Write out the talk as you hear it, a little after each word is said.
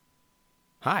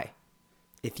Hi.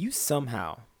 If you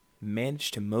somehow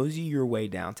managed to mosey your way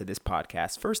down to this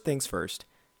podcast, first things first,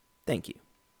 thank you.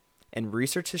 And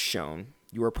research has shown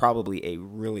you are probably a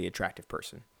really attractive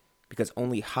person because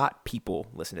only hot people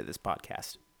listen to this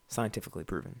podcast. Scientifically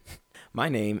proven. My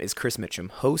name is Chris Mitchum,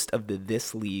 host of the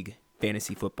This League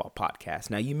Fantasy Football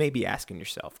Podcast. Now, you may be asking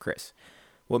yourself, Chris,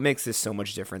 what makes this so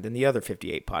much different than the other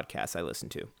 58 podcasts I listen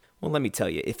to? Well, let me tell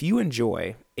you, if you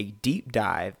enjoy a deep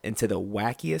dive into the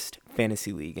wackiest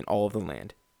fantasy league in all of the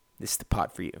land, this is the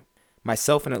pod for you.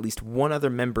 Myself and at least one other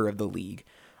member of the league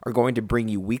are going to bring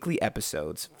you weekly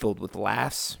episodes filled with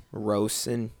laughs, roasts,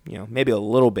 and maybe a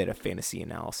little bit of fantasy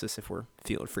analysis if we're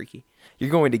feeling freaky.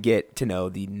 You're going to get to know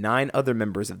the 9 other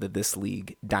members of the This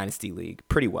League Dynasty League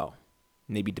pretty well.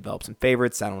 Maybe develop some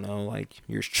favorites, I don't know, like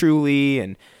yours truly,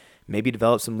 and maybe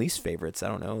develop some least favorites, I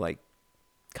don't know, like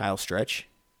Kyle Stretch.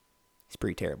 He's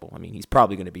pretty terrible. I mean, he's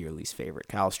probably going to be your least favorite.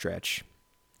 Kyle Stretch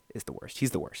is the worst.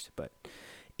 He's the worst. But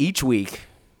each week,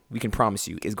 we can promise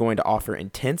you, is going to offer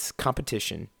intense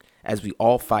competition as we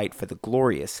all fight for the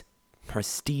glorious,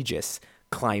 prestigious,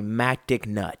 climactic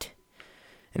nut.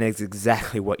 And it's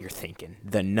exactly what you're thinking.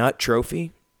 The Nut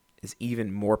Trophy is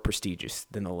even more prestigious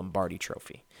than the Lombardi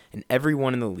Trophy. And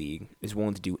everyone in the league is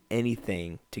willing to do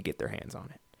anything to get their hands on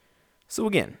it. So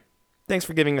again, thanks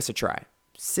for giving us a try.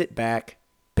 Sit back.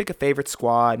 Pick a favorite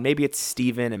squad. Maybe it's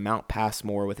Steven and Mount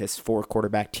Passmore with his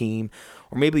 4-quarterback team.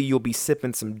 Or maybe you'll be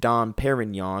sipping some Dom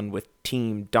Perignon with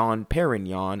Team Don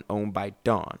Perignon owned by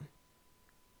Don.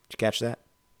 Did you catch that?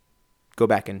 Go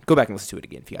back and listen to it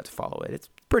again if you have to follow it. It's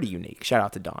pretty unique. Shout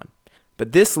out to Don.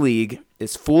 But this league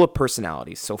is full of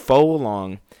personalities, so follow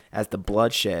along as the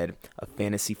bloodshed of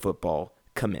fantasy football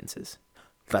commences.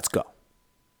 Let's go.